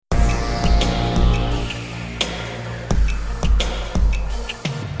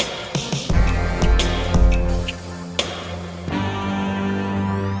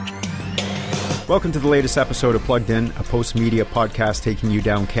Welcome to the latest episode of Plugged In, a post-media podcast taking you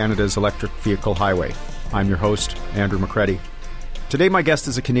down Canada's electric vehicle highway. I'm your host, Andrew McCready. Today my guest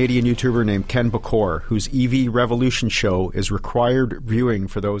is a Canadian YouTuber named Ken Bokor, whose EV Revolution show is required viewing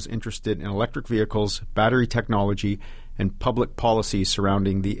for those interested in electric vehicles, battery technology, and public policy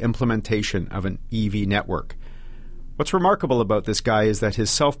surrounding the implementation of an EV network. What's remarkable about this guy is that his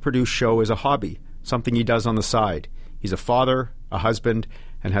self-produced show is a hobby, something he does on the side. He's a father, a husband,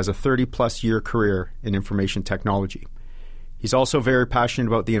 and has a 30-plus year career in information technology. He's also very passionate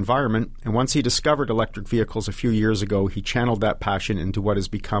about the environment, and once he discovered electric vehicles a few years ago, he channeled that passion into what has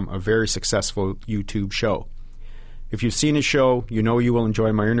become a very successful YouTube show. If you've seen his show, you know you will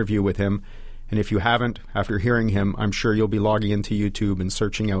enjoy my interview with him, and if you haven't, after hearing him, I'm sure you'll be logging into YouTube and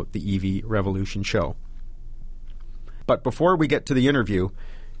searching out the EV Revolution show. But before we get to the interview,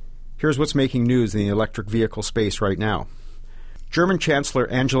 here's what's making news in the electric vehicle space right now. German Chancellor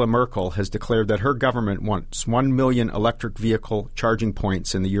Angela Merkel has declared that her government wants 1 million electric vehicle charging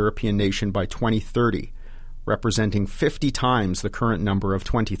points in the European nation by 2030, representing 50 times the current number of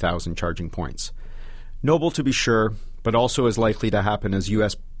 20,000 charging points. Noble to be sure, but also as likely to happen as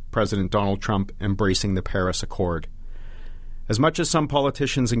U.S. President Donald Trump embracing the Paris Accord. As much as some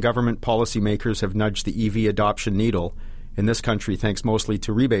politicians and government policymakers have nudged the EV adoption needle, in this country thanks mostly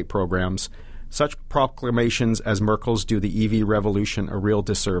to rebate programs, such proclamations as Merkel's do the EV revolution a real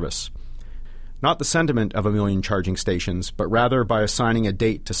disservice. Not the sentiment of 1 million charging stations, but rather by assigning a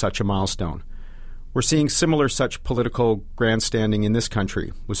date to such a milestone. We're seeing similar such political grandstanding in this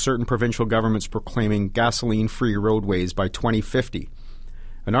country, with certain provincial governments proclaiming gasoline-free roadways by 2050,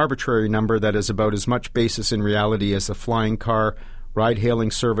 an arbitrary number that is about as much basis in reality as the flying car,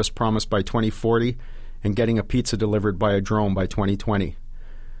 ride-hailing service promised by 2040, and getting a pizza delivered by a drone by 2020.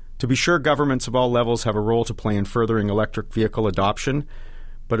 To be sure, governments of all levels have a role to play in furthering electric vehicle adoption,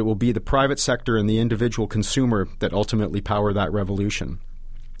 but it will be the private sector and the individual consumer that ultimately power that revolution.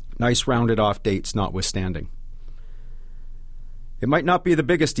 Nice rounded-off dates notwithstanding. It might not be the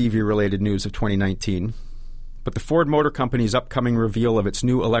biggest EV-related news of 2019, but the Ford Motor Company's upcoming reveal of its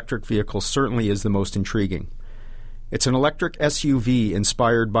new electric vehicle certainly is the most intriguing. It's an electric SUV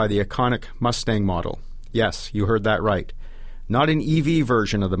inspired by the iconic Mustang model. Yes, you heard that right. Not an EV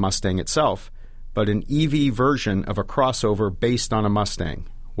version of the Mustang itself, but an EV version of a crossover based on a Mustang.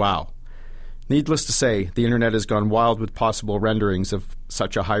 Wow. Needless to say, the internet has gone wild with possible renderings of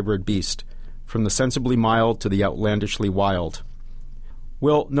such a hybrid beast, from the sensibly mild to the outlandishly wild.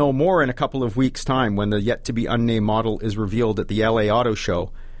 We'll know more in a couple of weeks' time when the yet-to-be-unnamed model is revealed at the LA Auto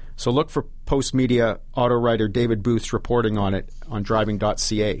Show, so look for post-media auto writer David Booth's reporting on it on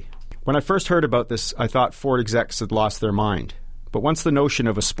driving.ca. When I first heard about this, I thought Ford execs had lost their mind. But once the notion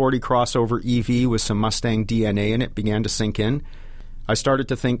of a sporty crossover EV with some Mustang DNA in it began to sink in, I started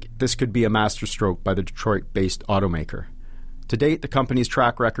to think this could be a masterstroke by the Detroit-based automaker. To date, the company's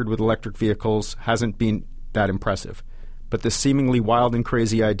track record with electric vehicles hasn't been that impressive, but this seemingly wild and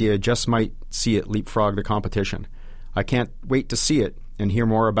crazy idea just might see it leapfrog the competition. I can't wait to see it and hear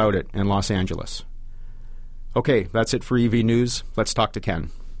more about it in Los Angeles. Okay, that's it for EV News. Let's talk to Ken.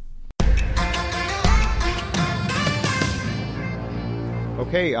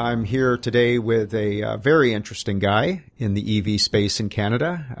 Okay, I'm here today with a very interesting guy in the EV space in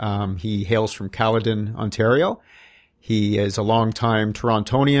Canada. He hails from Caledon, Ontario. He is a longtime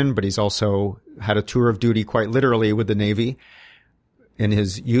Torontonian, but he's also had a tour of duty quite literally with the Navy in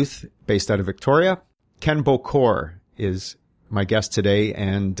his youth, based out of Victoria. Ken Bokor is my guest today,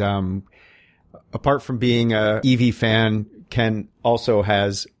 and apart from being an EV fan, Ken also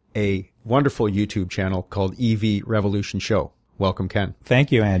has a wonderful YouTube channel called EV Revolution Show. Welcome, Ken.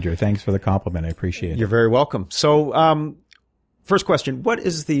 Thank you, Andrew. Thanks for the compliment. I appreciate it. You're very welcome. So, first question, what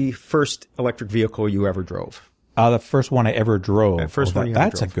is the first electric vehicle you ever drove? The first one I ever drove.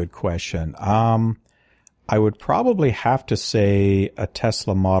 That's a good question. I would probably have to say a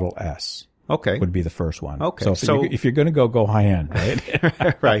Tesla Model S. Okay. Would be the first one. Okay. So if you're going to go high end,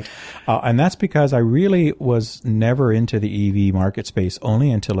 right? Right. And that's because I really was never into the EV market space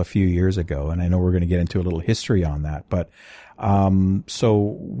only until a few years ago. And I know we're going to get into a little history on that. But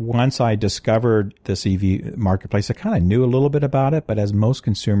so once I discovered this EV marketplace, I kind of knew a little bit about it, but as most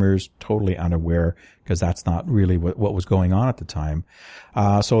consumers, totally unaware, because that's not really what was going on at the time.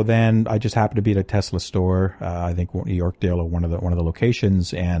 So then I just happened to be at a Tesla store, I think Yorkdale or one of the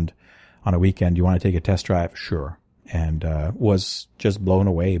locations, and on a weekend, you want to take a test drive? Sure. And was just blown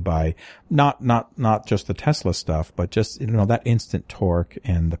away by not just the Tesla stuff, but just, that instant torque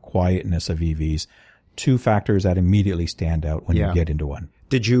and the quietness of EVs. Two factors that immediately stand out when you get into one.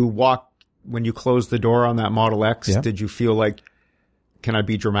 Did you when you closed the door on that Model X, did you feel like can I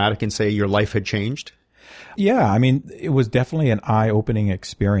be dramatic and say your life had changed? Yeah, I mean, it was definitely an eye-opening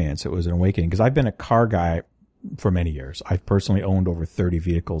experience. It was an awakening because I've been a car guy for many years. I've personally owned over 30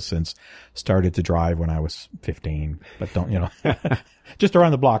 vehicles since started to drive when I was 15, but don't, just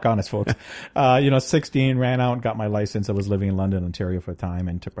around the block, honest folks. 16, ran out and got my license. I was living in London, Ontario for a time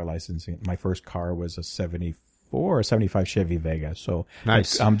and took my license. My first car was a 74 or 75 Chevy Vega. So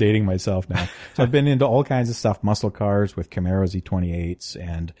nice. I'm dating myself now. So I've been into all kinds of stuff, muscle cars with Camaro Z28s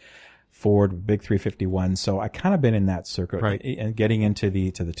and Ford big 351. So I kind of been in that circuit, right, and getting into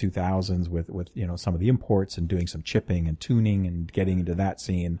the 2000s with some of the imports and doing some chipping and tuning and getting into that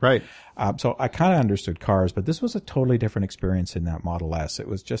scene. Right. So I kind of understood cars, but this was a totally different experience in that Model S. It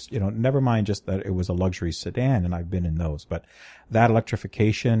was just, never mind just that it was a luxury sedan, and I've been in those, but that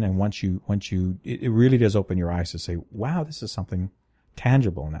electrification, and it really does open your eyes to say, wow, this is something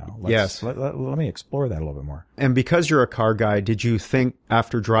tangible now. Yes. Let me explore that a little bit more. And because you're a car guy, did you think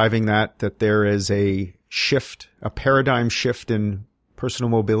after driving that there is a paradigm shift in personal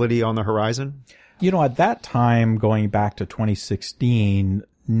mobility on the horizon? At that time, going back to 2016,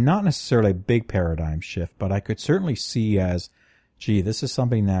 not necessarily a big paradigm shift, but I could certainly see as, this is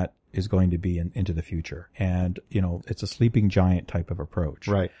something that is going to be into the future. And, it's a sleeping giant type of approach.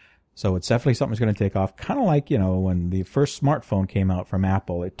 Right. So it's definitely something that's going to take off. Kind of like, when the first smartphone came out from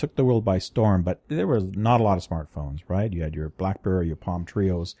Apple, it took the world by storm, but there was not a lot of smartphones, right? You had your BlackBerry, your Palm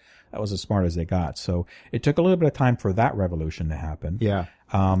Trios. That was as smart as they got. So it took a little bit of time for that revolution to happen. Yeah.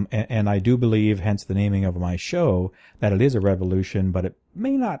 And I do believe, hence the naming of my show, that it is a revolution, but it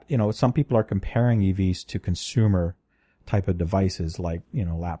may not, some people are comparing EVs to consumer type of devices like,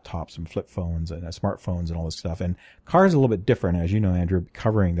 laptops and flip phones and smartphones and all this stuff. And cars are a little bit different, as you know, Andrew,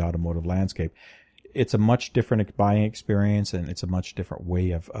 covering the automotive landscape. It's a much different buying experience, and it's a much different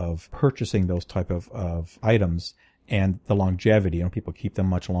way of purchasing those type of items. And the longevity, people keep them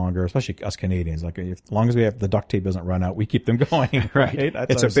much longer, especially us Canadians. Like, as long as we have the duct tape doesn't run out, we keep them going. Right?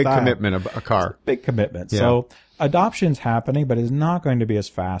 It's a big commitment, a car. It's a big commitment. Yeah. So adoption's happening, but it's not going to be as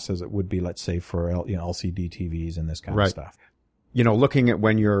fast as it would be, let's say, for LCD TVs and this kind of stuff. Looking at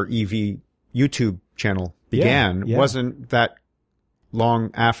when your EV YouTube channel began, wasn't that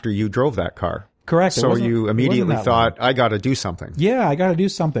long after you drove that car? Correct. So you immediately thought, I got to do something. Yeah, I got to do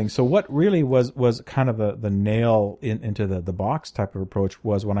something. So what really was kind of the nail into the box type of approach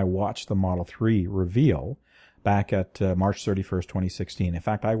was when I watched the Model 3 reveal back at March 31st, 2016. In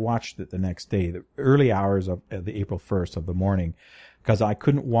fact, I watched it the next day, the early hours of the April 1st of the morning, because I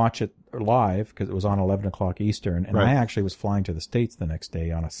couldn't watch it live because it was on 11 o'clock Eastern. And I actually was flying to the States the next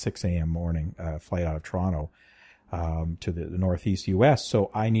day on a 6 a.m. morning flight out of Toronto. To the northeast U.S.,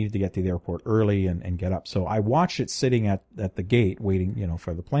 so I needed to get to the airport early and get up. So I watched it sitting at the gate waiting,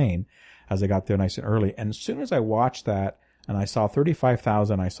 for the plane as I got there nice and early. And as soon as I watched that and I saw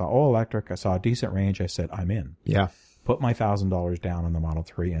 35,000, I saw all electric, I saw a decent range, I said, I'm in. Yeah. Put my $1,000 down on the Model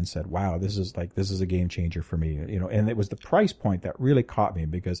 3 and said, wow, this is a game changer for me. And it was the price point that really caught me,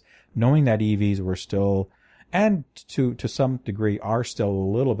 because knowing that EVs were still, and to some degree are still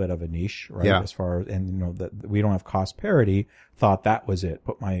a little bit of a niche, right? Yeah. As far as, and that we don't have cost parity, thought that was it.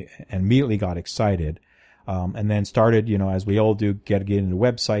 And immediately got excited. And then started, as we all do, get into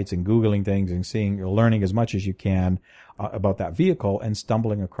websites and Googling things and learning as much as you can about that vehicle, and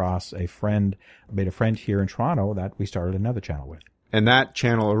stumbling across made a friend here in Toronto that we started another channel with. And that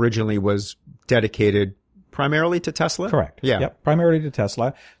channel originally was dedicated primarily to Tesla? Correct. Yeah. Yep, primarily to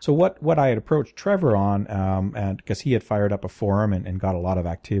Tesla. So what I had approached Trevor on, and because he had fired up a forum and got a lot of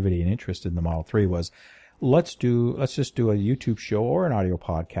activity and interest in the Model 3, was let's just do a YouTube show or an audio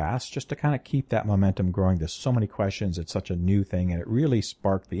podcast just to kind of keep that momentum growing. There's so many questions. It's such a new thing, and it really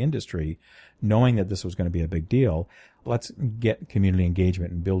sparked the industry, knowing that this was going to be a big deal. Let's get community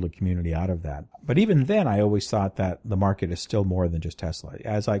engagement and build a community out of that. But even then, I always thought that the market is still more than just Tesla.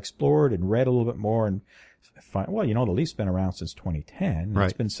 As I explored and read a little bit more and the Leaf's been around since 2010. Right.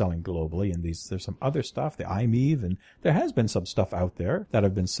 It's been selling globally, and there's some other stuff, the iMeV, and there has been some stuff out there that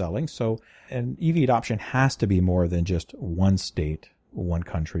have been selling. So, and EV adoption has to be more than just one state, one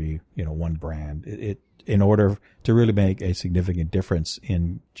country, one brand. In order to really make a significant difference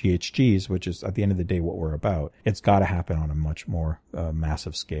in GHGs, which is at the end of the day what we're about, it's got to happen on a much more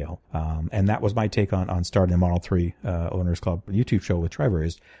massive scale. And that was my take on starting the Model 3 Owners Club YouTube show with Trevor,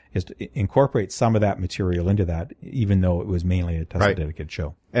 is to incorporate some of that material into that, even though it was mainly a Tesla dedicated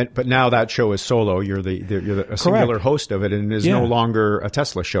show. But now that show is solo. You're a singular host of it, and it is no longer a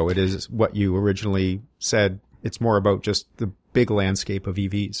Tesla show. It is what you originally said. It's more about just the big landscape of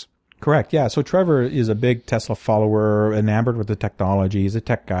EVs. Correct. Yeah. So Trevor is a big Tesla follower, enamored with the technology. He's a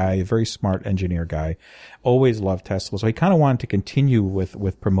tech guy, a very smart engineer guy, always loved Tesla. So he kind of wanted to continue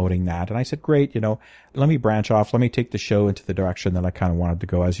with promoting that. And I said, great, let me branch off. Let me take the show into the direction that I kind of wanted to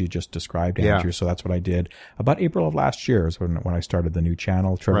go, as you just described, Andrew. Yeah. So that's what I did. About April of last year is when I started the new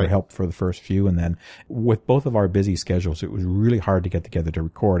channel. Trevor helped for the first few. And then with both of our busy schedules, it was really hard to get together to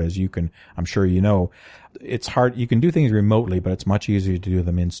record. As I'm sure it's hard. You can do things remotely, but it's much easier to do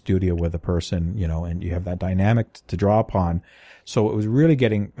them in studio with a person, and you have that dynamic to draw upon. So it was really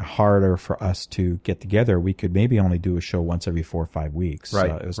getting harder for us to get together. We could maybe only do a show once every 4 or 5 weeks.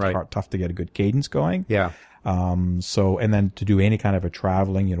 Right. It was tough to get a good cadence going. Yeah. And then to do any kind of a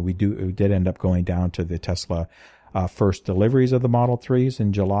traveling, we did end up going down to the Tesla, first deliveries of the Model 3s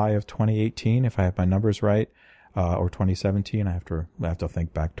in July of 2018, if I have my numbers right. Or 2017. I have to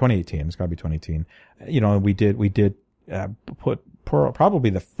think back. 2018. It's got to be 2018. We did put probably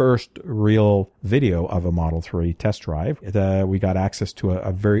the first real video of a Model 3 test drive. We got access to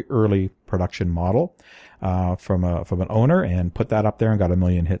a very early production model, from an owner, and put that up there and got 1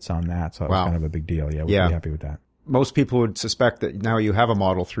 million hits on that. So that was kind of a big deal. Yeah. We're pretty happy with that. Most people would suspect that now you have a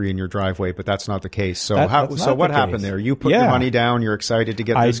Model 3 in your driveway, but that's not the case. So what happened there? You put your money down. You're excited to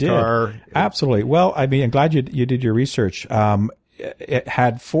get this car. Absolutely. Well, I mean, I'm glad you did your research.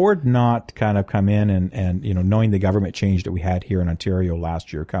 Had Ford not kind of come in and knowing the government change that we had here in Ontario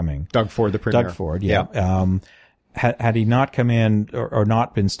last year coming. Doug Ford, the premier. Doug Ford, yeah. Had he not come in or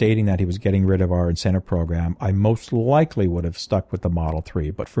not been stating that he was getting rid of our incentive program, I most likely would have stuck with the Model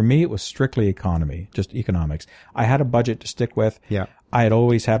 3. But for me, it was strictly just economics. I had a budget to stick with. Yeah. I had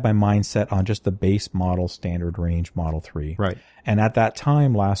always had my mindset on just the base model, standard range Model 3. Right. And at that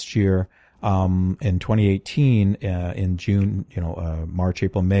time last year, in 2018, in June, March,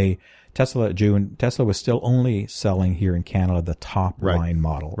 April, May, Tesla was still only selling here in Canada the top line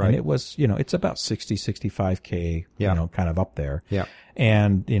model. Right. And it was, it's about 65K, kind of up there. Yeah.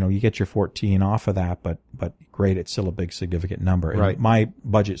 And, you get your 14 off of that, but great. It's still a big, significant number. Right. And my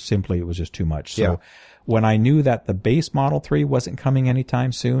budget it was just too much. So when I knew that the base Model 3 wasn't coming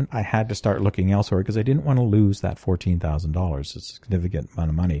anytime soon, I had to start looking elsewhere because I didn't want to lose that $14,000. It's a significant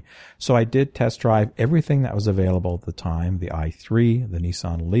amount of money. So I did test drive everything that was available at the time, the i3, the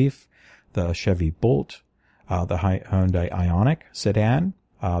Nissan Leaf, the Chevy Bolt, the Hyundai Ioniq sedan.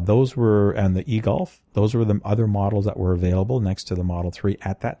 And the e-Golf. Those were the other models that were available next to the Model 3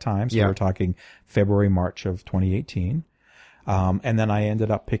 at that time. So we're talking February, March of 2018. And then I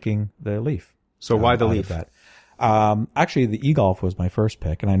ended up picking the Leaf. So why the Leaf? Actually, the e-Golf was my first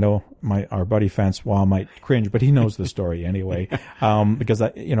pick, and I know our buddy Francois might cringe, but he knows the story anyway. Because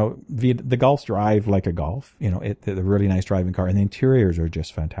the Golfs drive like a Golf. It's a really nice driving car, and the interiors are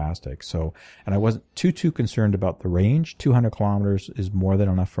just fantastic. So, and I wasn't too concerned about the range. 200 kilometers is more than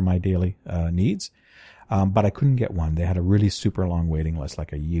enough for my daily needs. But I couldn't get one. They had a really super long waiting list,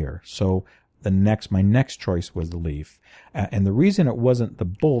 like a year. So my next choice was the Leaf. And the reason it wasn't the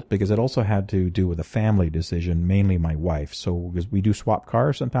Bolt, because it also had to do with a family decision, mainly my wife. So, because we do swap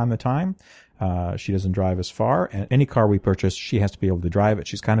cars from time to time. She doesn't drive as far, and any car we purchase, she has to be able to drive it.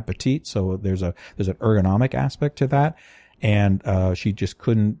 She's kind of petite, so there's an ergonomic aspect to that. And she just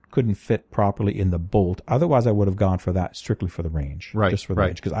couldn't fit properly in the Bolt. Otherwise, I would have gone for that strictly for the range, just for the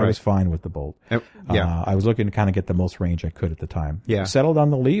range, because I was fine with the Bolt. I was looking to kind of get the most range I could at the time. Yeah, settled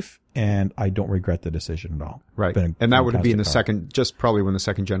on the Leaf, and I don't regret the decision at all. Right, and that would have been the second, just probably when the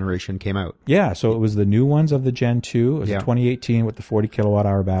second generation came out. Yeah, so it was the new ones of the Gen 2. It was a 2018 with the 40 kilowatt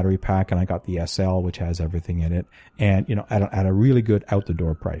hour battery pack, and I got the SL, which has everything in it, and at a really good out the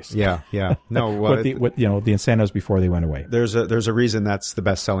door price. Yeah. No, with the incentives before they went away. There's a reason that's the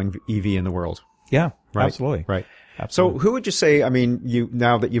best selling EV in the world. Yeah, right? Absolutely. Right. Absolutely. So who would you say,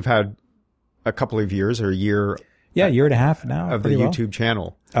 now that you've had a couple of years or a year. Yeah, a year and a half now. Of the YouTube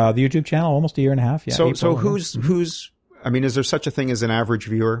channel. The YouTube channel, almost a year and a half. Yeah. So who's, is there such a thing as an average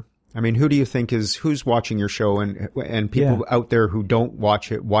viewer? Who do you think who's watching your show, and people out there who don't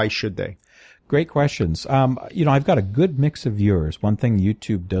watch it, why should they? Great questions. I've got a good mix of viewers. One thing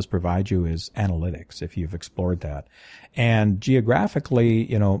YouTube does provide you is analytics, if you've explored that. And geographically,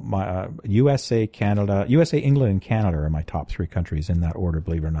 my USA, England, and Canada are my top 3 countries in that order,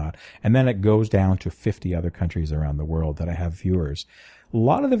 believe it or not. And then it goes down to 50 other countries around the world that I have viewers. A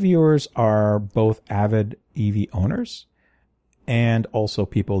lot of the viewers are both avid EV owners and also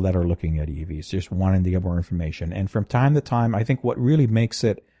people that are looking at EVs, just wanting to get more information. And from time to time, I think what really makes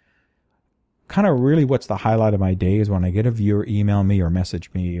it kind of really what's the highlight of my day is when I get a viewer email me or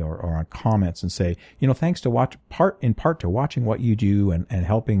message me or on comments and say, thanks to in part to watching what you do and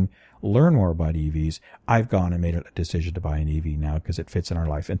helping learn more about EVs, I've gone and made a decision to buy an EV now because it fits in our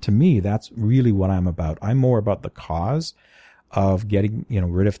life. And to me, that's really what I'm about. I'm more about the cause of getting,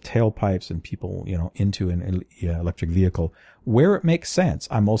 rid of tailpipes and people, into an electric vehicle where it makes sense.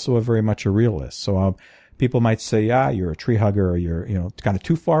 I'm also very much a realist. So, people might say, you're a tree hugger or you're, kind of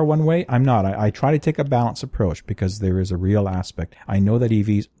too far one way. I'm not. I try to take a balanced approach because there is a real aspect. I know that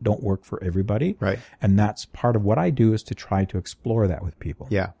EVs don't work for everybody. Right. And that's part of what I do is to try to explore that with people.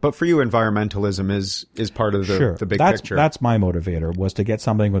 Yeah. But for you, environmentalism is part of the big picture. That's my motivator, was to get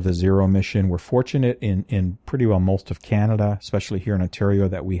something with a zero emission. We're fortunate in pretty well most of Canada, especially here in Ontario,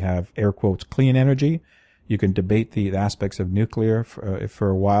 that we have air quotes clean energy. You can debate the aspects of nuclear for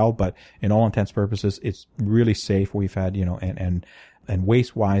a while, but in all intents and purposes, it's really safe. We've had, and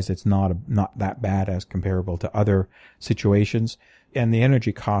waste wise, it's not that bad as comparable to other situations. And the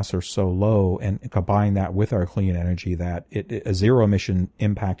energy costs are so low, and combine that with our clean energy that a zero emission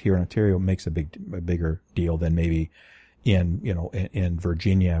impact here in Ontario makes a bigger deal than maybe in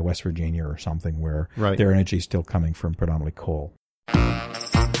Virginia, West Virginia or something where their energy is still coming from predominantly coal.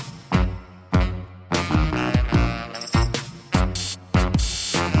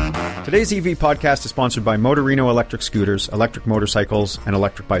 Today's EV podcast is sponsored by Motorino electric scooters, electric motorcycles, and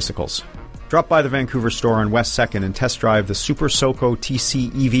electric bicycles. Drop by the Vancouver store on West 2nd and test drive the Super Soco TC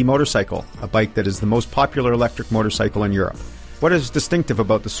EV motorcycle, a bike that is the most popular electric motorcycle in Europe. What is distinctive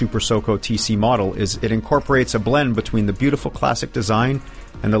about the Super Soco TC model is it incorporates a blend between the beautiful classic design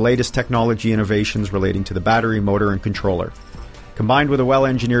and the latest technology innovations relating to the battery, motor, and controller. Combined with a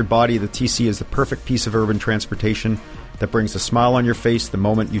well-engineered body, the TC is the perfect piece of urban transportation that brings a smile on your face the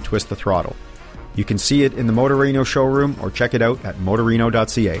moment you twist the throttle. You can see it in the Motorino showroom or check it out at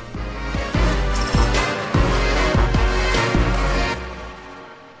motorino.ca.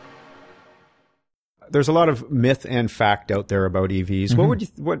 There's a lot of myth and fact out there about EVs.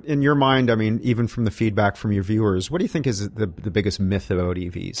 Mm-hmm. What in your mind, I mean, even from the feedback from your viewers, what do you think is the biggest myth about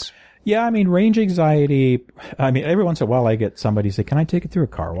EVs? Yeah, I mean, range anxiety. I mean, every once in a while I get somebody say, can I take it through a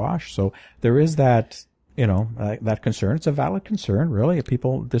car wash? So there is that, that concern. It's a valid concern, really.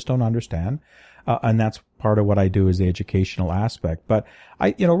 People just don't understand. And that's part of what I do is the educational aspect. But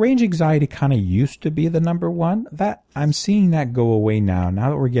range anxiety kind of used to be the number one. That I'm seeing that go away now. Now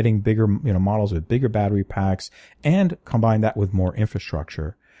that we're getting bigger, models with bigger battery packs and combine that with more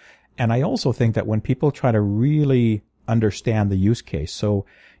infrastructure. And I also think that when people try to really understand the use case. So,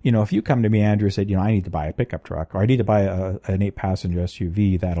 if you come to me, Andrew, and said, I need to buy a pickup truck or I need to buy an 8-passenger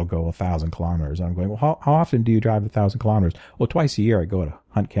SUV that'll go 1,000 kilometers. And I'm going, well, how often do you drive 1,000 kilometers? Well, twice a year I go to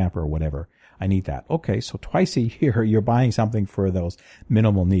hunt camper or whatever. I need that. Okay. So twice a year you're buying something for those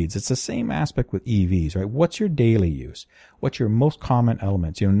minimal needs. It's the same aspect with EVs, right? What's your daily use? What's your most common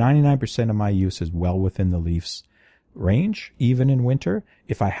elements? 99% of my use is well within the Leaf's range, even in winter.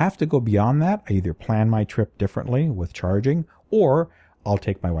 If I have to go beyond that, I either plan my trip differently with charging, or I'll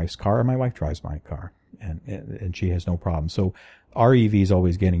take my wife's car, and my wife drives my car, and she has no problem. So our EV is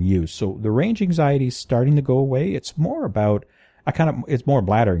always getting used. So the range anxiety is starting to go away. It's more about it's more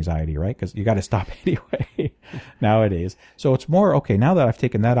bladder anxiety, right? Because you got to stop anyway nowadays. So it's more, okay, now that I've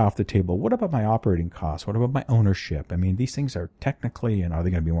taken that off the table, what about my operating costs? What about my ownership? I mean, these things are technically, are they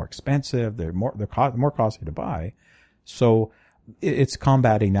going to be more expensive? They're more costly to buy. So it's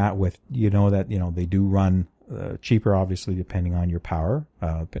combating that with, that, they do run cheaper, obviously, depending on your power.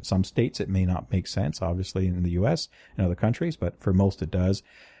 Some states it may not make sense, obviously, in the U.S. and other countries, but for most it does.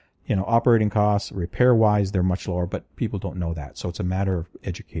 Operating costs, repair-wise, they're much lower, but people don't know that. So it's a matter of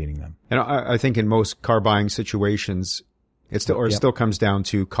educating them. And I think in most car buying situations, it still comes down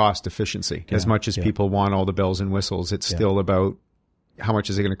to cost efficiency. As much as people want all the bells and whistles, it's still about how much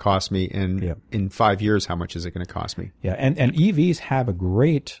is it going to cost me, and in 5 years, how much is it going to cost me? Yeah, and EVs have a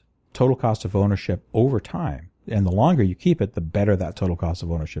great total cost of ownership over time. And the longer you keep it, the better that total cost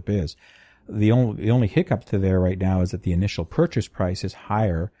of ownership is. The only hiccup to there right now is that the initial purchase price is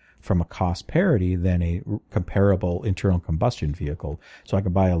higher from a cost parity than a comparable internal combustion vehicle. So I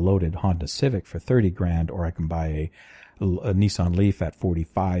can buy a loaded Honda Civic for $30,000, or I can buy a Nissan Leaf at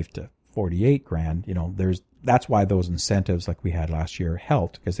 $45,000 to $48,000. That's why those incentives like we had last year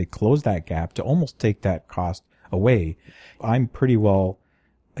helped, because they closed that gap to almost take that cost away. I'm pretty well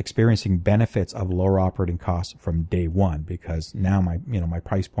experiencing benefits of lower operating costs from day one, because now my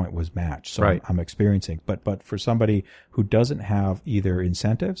price point was matched. So I'm experiencing, but for somebody who doesn't have either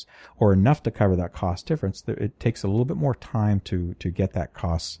incentives or enough to cover that cost difference, it takes a little bit more time to get that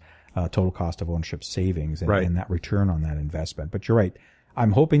total cost of ownership savings and that return on that investment. But you're right.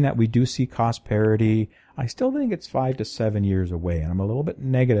 I'm hoping that we do see cost parity. I still think it's 5 to 7 years away, and I'm a little bit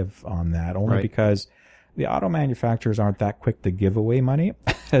negative on that, only because the auto manufacturers aren't that quick to give away money,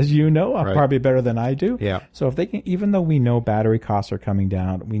 as you know, probably better than I do. Yeah. So if they can, even though we know battery costs are coming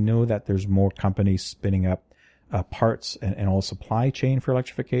down, we know that there's more companies spinning up parts and all supply chain for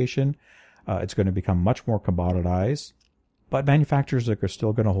electrification. It's going to become much more commoditized. But manufacturers are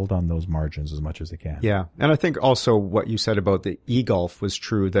still going to hold on those margins as much as they can. Yeah. And I think also what you said about the e-Golf was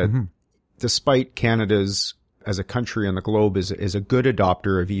true, that despite Canada's, as a country on the globe, is a good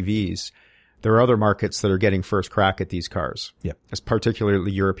adopter of EVs, there are other markets that are getting first crack at these cars. Yeah. As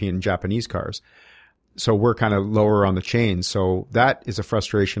particularly European and Japanese cars. So we're kind of lower on the chain. So that is a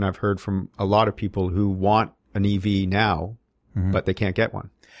frustration I've heard from a lot of people who want an EV now, but they can't get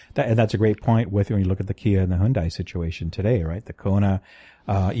one. That's a great point when you look at the Kia and the Hyundai situation today, right? The Kona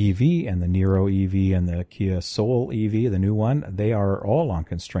EV and the Niro EV and the Kia Soul EV, the new one, they are all on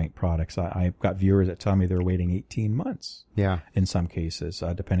constraint products. I've got viewers that tell me they're waiting 18 months. Yeah. In some cases,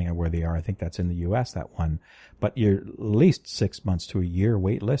 depending on where they are. I think that's in the U.S., that one. But you're at least 6 months to a year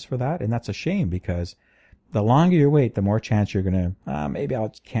wait list for that. And that's a shame, because the longer you wait, the more chance you're going to, maybe I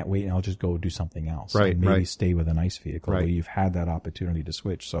can't wait and I'll just go do something else. Right. And maybe stay with an ICE vehicle where Right. you've had that opportunity to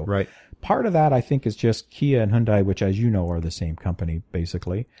switch. So Right. part of that, I think, is just Kia and Hyundai, which, as you know, are the same company,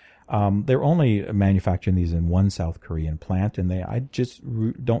 basically. They're only manufacturing these in one South Korean plant, and I just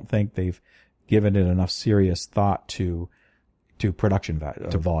don't think they've given it enough serious thought to production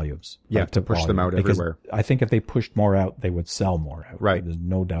volumes. Yeah, to push them out everywhere. I think if they pushed more out, they would sell more out. Right. There's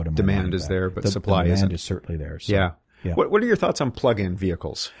no doubt in my Demand mind is that. there, but supply demand isn't. is certainly there. So, Yeah. yeah. What are your thoughts on plug-in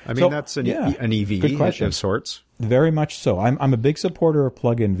vehicles? I mean, So, that's an yeah, EV good question. of sorts. Very much so. I'm a big supporter of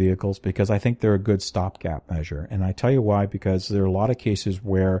plug-in vehicles because I think they're a good stopgap measure. And I tell you why, because there are a lot of cases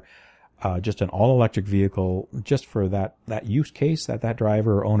where just an all-electric vehicle, just for that use case that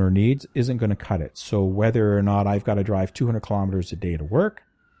driver or owner needs, isn't going to cut it. So whether or not I've got to drive 200 kilometers a day to work,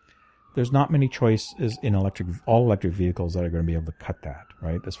 there's not many choices in all-electric vehicles that are going to be able to cut that,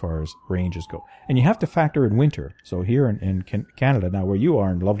 right, as far as ranges go. And you have to factor in winter. So here in Canada, now where you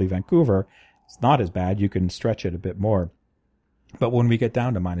are in lovely Vancouver, it's not as bad. You can stretch it a bit more. But when we get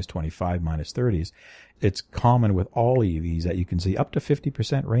down to minus 25, minus 30s, it's common with all EVs that you can see up to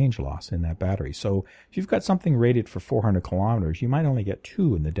 50% range loss in that battery. So if you've got something rated for 400 kilometers, you might only get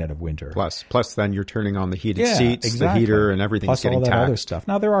 2 in the dead of winter. Plus then you're turning on the heated seats, exactly. the heater, and everything's Plus getting all that taxed. other stuff.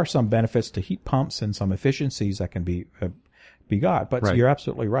 Now, there are some benefits to heat pumps and some efficiencies that can be got, but Right. you're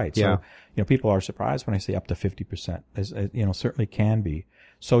absolutely right. Yeah. So, people are surprised when I say up to 50%, certainly can be.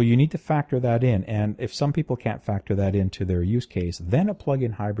 So you need to factor that in. And if some people can't factor that into their use case, then a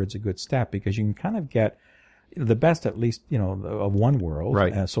plug-in hybrid's a good step, because you can kind of get the best, at least, of one world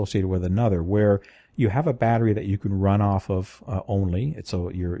Right. associated with another, where you have a battery that you can run off of only. So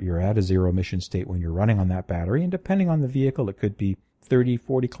you're at a zero emission state when you're running on that battery. And depending on the vehicle, it could be 30,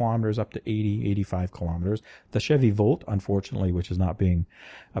 40 kilometers up to 80, 85 kilometers. The Chevy Volt, unfortunately, which is not being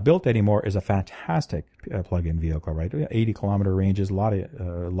built anymore, is a fantastic plug-in vehicle, right? 80 kilometer ranges, a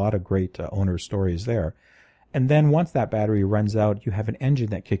lot of great owner stories there. And then once that battery runs out, you have an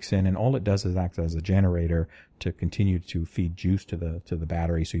engine that kicks in, and all it does is act as a generator to continue to feed juice to the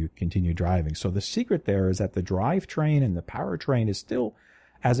battery, so you continue driving. So the secret there is that the drivetrain and the powertrain is still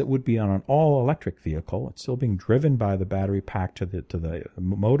as it would be on an all-electric vehicle. It's still being driven by the battery pack to the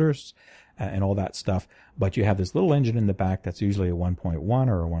motors and all that stuff. But you have this little engine in the back that's usually a 1.1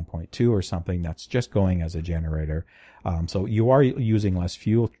 or a 1.2 or something that's just going as a generator. So you are using less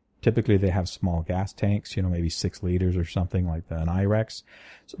fuel. Typically, they have small gas tanks, maybe 6 liters or something like an IREX.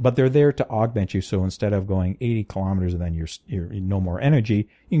 But they're there to augment you. So instead of going 80 kilometers and then you're no more energy,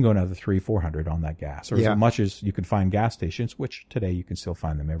 you can go another 300-400 on that gas, or as much as you can find gas stations, which today you can still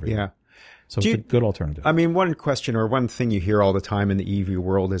find them everywhere. Yeah. So it's a good alternative. I mean, one question or one thing you hear all the time in the EV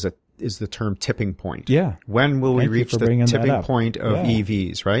world is the term tipping point. Yeah. When will we reach the tipping point of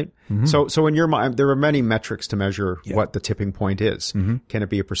EVs, right? Mm-hmm. So in your mind, there are many metrics to measure what the tipping point is. Mm-hmm. Can it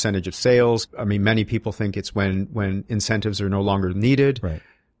be a percentage of sales? I mean, many people think it's when incentives are no longer needed. Right.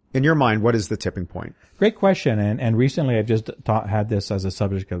 In your mind, what is the tipping point? Great question. And recently I've just had this as a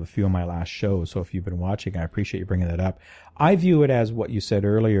subject of a few of my last shows. So if you've been watching, I appreciate you bringing that up. I view it as what you said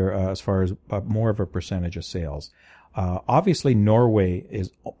earlier, as far as more of a percentage of sales. Obviously Norway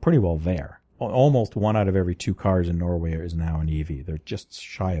is pretty well there. Almost 1 out of every 2 cars in Norway is now an EV. They're just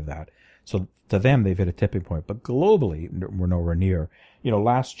shy of that. So to them, they've hit a tipping point. But globally, we're nowhere near.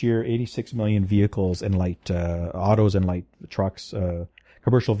 Last year, 86 million vehicles and light autos and light trucks,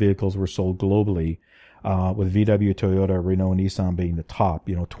 commercial vehicles were sold globally, with VW, Toyota, Renault, Nissan being the top.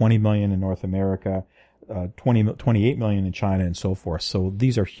 20 million in North America. 28 million in China and so forth. So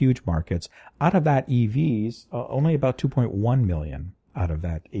these are huge markets. Out of that, EVs, only about 2.1 million out of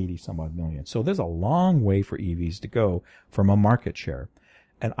that 80 some odd million. So there's a long way for EVs to go from a market share.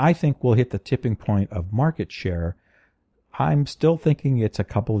 And I think we'll hit the tipping point of market share. I'm still thinking it's a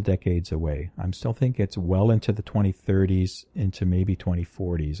couple of decades away. I'm still thinking it's well into the 2030s, into maybe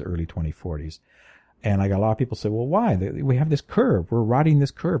 2040s, early 2040s. And I got a lot of people say, well, why? We have this curve. We're riding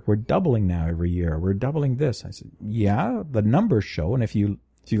this curve. We're doubling now every year. We're doubling this. I said, yeah, the numbers show. And if you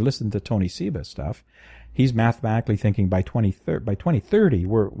listen to Tony Seba's stuff, he's mathematically thinking by 2030,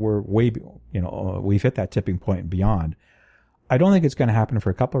 we're way, we've hit that tipping point and beyond. I don't think it's going to happen for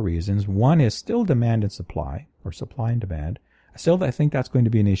a couple of reasons. One is still demand and supply, or supply and demand. I think that's going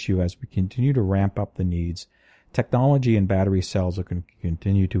to be an issue as we continue to ramp up the needs. Technology and battery cells are going to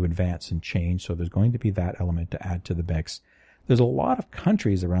continue to advance and change, so there's going to be that element to add to the mix. There's a lot of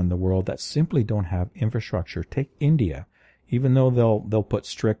countries around the world that simply don't have infrastructure. Take India. Even though they'll put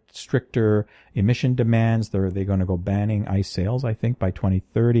stricter emission demands, they're going to go banning ICE sales, I think, by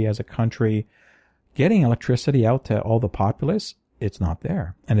 2030 as a country. Getting electricity out to all the populace, it's not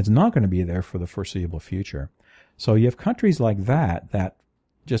there. And it's not going to be there for the foreseeable future. So you have countries like that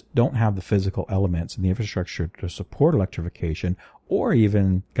just don't have the physical elements and the infrastructure to support electrification, or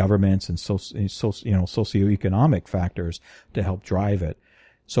even governments and socioeconomic factors to help drive it.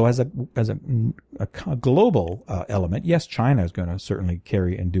 So as a global element, yes, China is going to certainly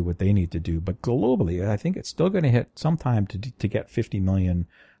carry and do what they need to do, but globally, I think it's still going to hit sometime to get 50 million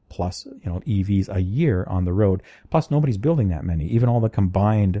plus, EVs a year on the road. Plus, nobody's building that many. Even all the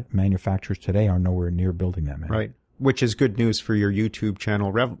combined manufacturers today are nowhere near building that many. Right. Which is good news for your YouTube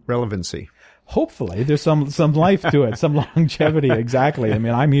channel relevancy. Hopefully there's some life to it, some longevity. Exactly. I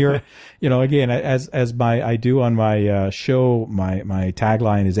mean, I'm here, again, as I do on my show, my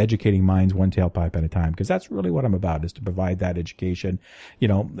tagline is educating minds one tailpipe at a time, because that's really what I'm about, is to provide that education,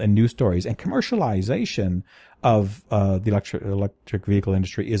 and news stories. And commercialization of the electric vehicle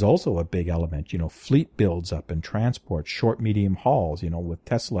industry is also a big element. Fleet builds up and transport, short, medium hauls, with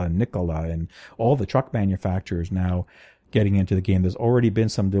Tesla and Nikola and all the truck manufacturers now getting into the game. There's already been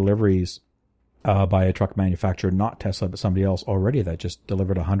some deliveries by a truck manufacturer, not Tesla, but somebody else already, that just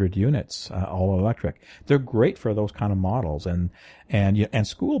delivered 100 units, all electric. They're great for those kind of models. And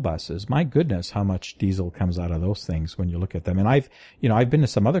school buses, my goodness, how much diesel comes out of those things when you look at them. And I've been to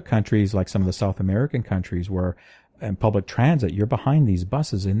some other countries, like some of the South American countries, where in public transit, you're behind these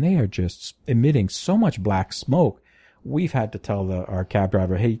buses and they are just emitting so much black smoke. We've had to tell our cab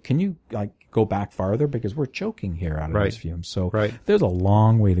driver, hey, can you go back farther, because we're choking here out of these fumes. So there's a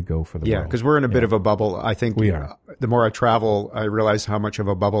long way to go for the world. Yeah, because we're in a bit of a bubble. I think we are. The more I travel, I realize how much of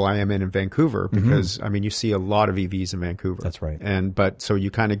a bubble I am in Vancouver, because you see a lot of EVs in Vancouver. That's right. But so you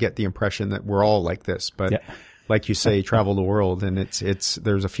kind of get the impression that we're all like this, but like you say, travel the world, and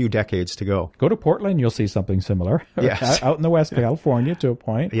there's a few decades to go. Go to Portland, you'll see something similar. Yes. Out in the West California to a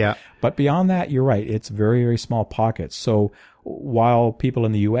point. Yeah. But beyond that, you're right. It's very, very small pockets. So while people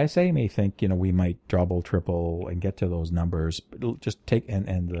in the USA may think, we might double, triple and get to those numbers, just take,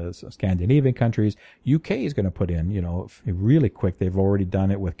 and the Scandinavian countries, UK is going to put in, really quick. They've already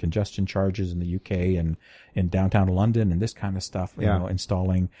done it with congestion charges in the UK and in downtown London and this kind of stuff,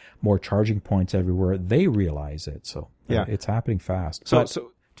 installing more charging points everywhere. They realize it. So it's happening fast.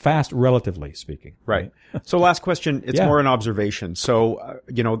 So fast, relatively speaking. Right. So last question, it's more an observation. So,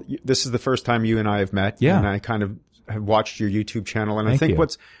 this is the first time you and I have met, and I kind of have watched your YouTube channel. And I think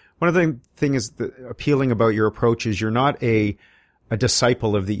one of the things appealing about your approach is you're not a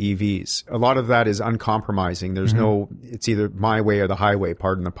disciple of the EVs. A lot of that is uncompromising. There's it's either my way or the highway,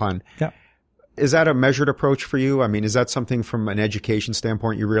 pardon the pun. Yeah. Is that a measured approach for you? I mean, is that something from an education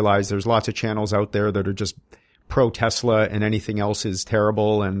standpoint? You realize there's lots of channels out there that are just pro Tesla and anything else is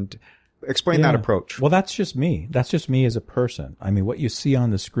terrible, and explain that approach. Well, that's just me. That's just me as a person. I mean, what you see on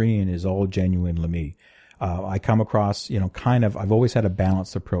the screen is all genuinely me. I come across, I've always had a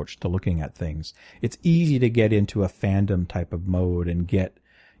balanced approach to looking at things. It's easy to get into a fandom type of mode and get,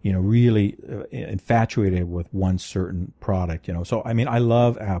 really infatuated with one certain product, So, I mean, I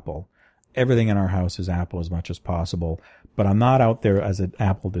love Apple. Everything in our house is Apple as much as possible, but I'm not out there as an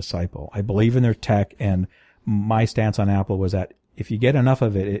Apple disciple. I believe in their tech, and my stance on Apple was that if you get enough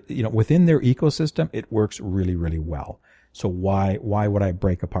of it, within their ecosystem, it works really, really well. So why would I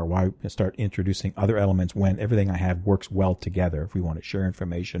break apart? Why start introducing other elements when everything I have works well together, if we want to share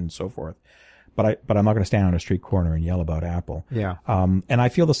information and so forth? But I'm not going to stand on a street corner and yell about Apple. Yeah. And I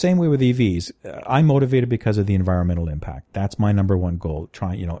feel the same way with EVs. I'm motivated because of the environmental impact. That's my number one goal.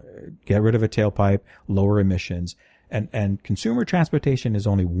 Get rid of a tailpipe, lower emissions. And consumer transportation is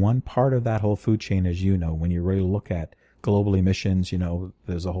only one part of that whole food chain, as you know. When you really look at global emissions,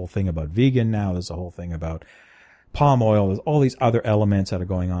 there's a whole thing about vegan now. There's a whole thing about palm oil. There's all these other elements that are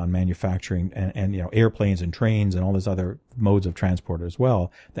going on, manufacturing and airplanes and trains and all these other modes of transport as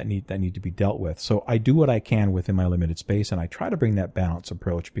well that need to be dealt with. So I do what I can within my limited space, and I try to bring that balanced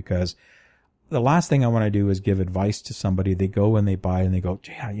approach, because the last thing I want to do is give advice to somebody. They go and they buy and they go,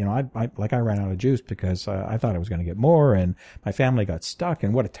 I ran out of juice because I thought I was going to get more and my family got stuck,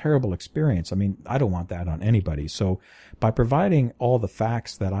 and what a terrible experience. I mean, I don't want that on anybody. So by providing all the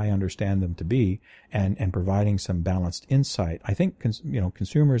facts that I understand them to be and providing some balanced insight, I think,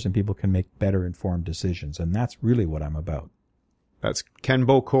 consumers and people can make better informed decisions. And that's really what I'm about. That's Ken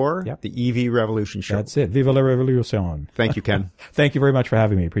Bocour, Yep. The EV Revolution Show. That's it. Viva la revolution. Thank you, Ken. Thank you very much for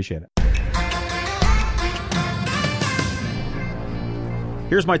having me. Appreciate it.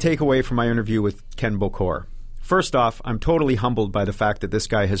 Here's my takeaway from my interview with Ken Bocour. First off, I'm totally humbled by the fact that this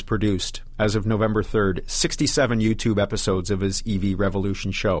guy has produced, as of November 3rd, 67 YouTube episodes of his EV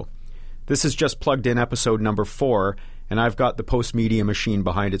Revolution show. This is just plugged in episode number 4, and I've got the post-media machine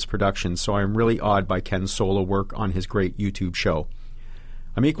behind its production, so I'm really awed by Ken's solo work on his great YouTube show.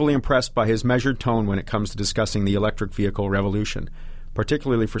 I'm equally impressed by his measured tone when it comes to discussing the electric vehicle revolution,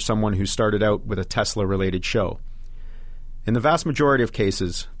 particularly for someone who started out with a Tesla-related show. In the vast majority of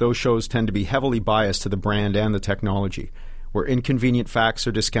cases, those shows tend to be heavily biased to the brand and the technology, where inconvenient facts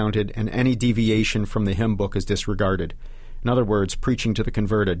are discounted and any deviation from the hymn book is disregarded. In other words, preaching to the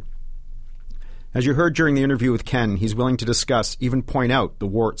converted. As you heard during the interview with Ken, he's willing to discuss, even point out, the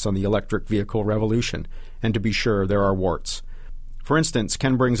warts on the electric vehicle revolution, and to be sure, there are warts. For instance,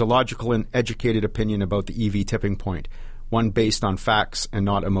 Ken brings a logical and educated opinion about the EV tipping point, one based on facts and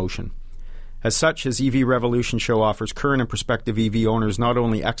not emotion. As such, his EV Revolution show offers current and prospective EV owners not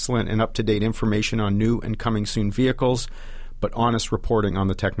only excellent and up-to-date information on new and coming soon vehicles, but honest reporting on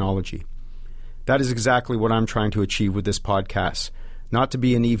the technology. That is exactly what I'm trying to achieve with this podcast, not to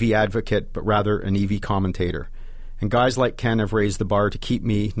be an EV advocate, but rather an EV commentator. And guys like Ken have raised the bar to keep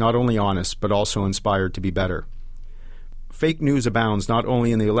me not only honest, but also inspired to be better. Fake news abounds not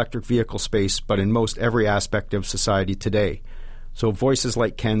only in the electric vehicle space, but in most every aspect of society today. So voices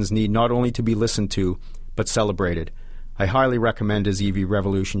like Ken's need not only to be listened to, but celebrated. I highly recommend his EV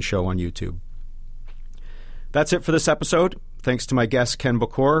Revolution show on YouTube. That's it for this episode. Thanks to my guest Ken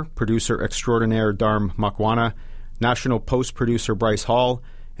Bocour, producer extraordinaire Dharm Makwana, national post producer Bryce Hall,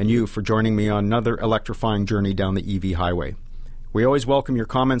 and you for joining me on another electrifying journey down the EV highway. We always welcome your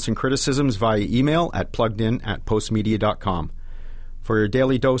comments and criticisms via email at pluggedin@postmedia.com. For your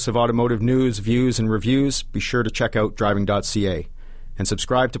daily dose of automotive news, views, and reviews, be sure to check out driving.ca and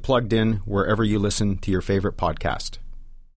subscribe to Plugged In wherever you listen to your favorite podcast.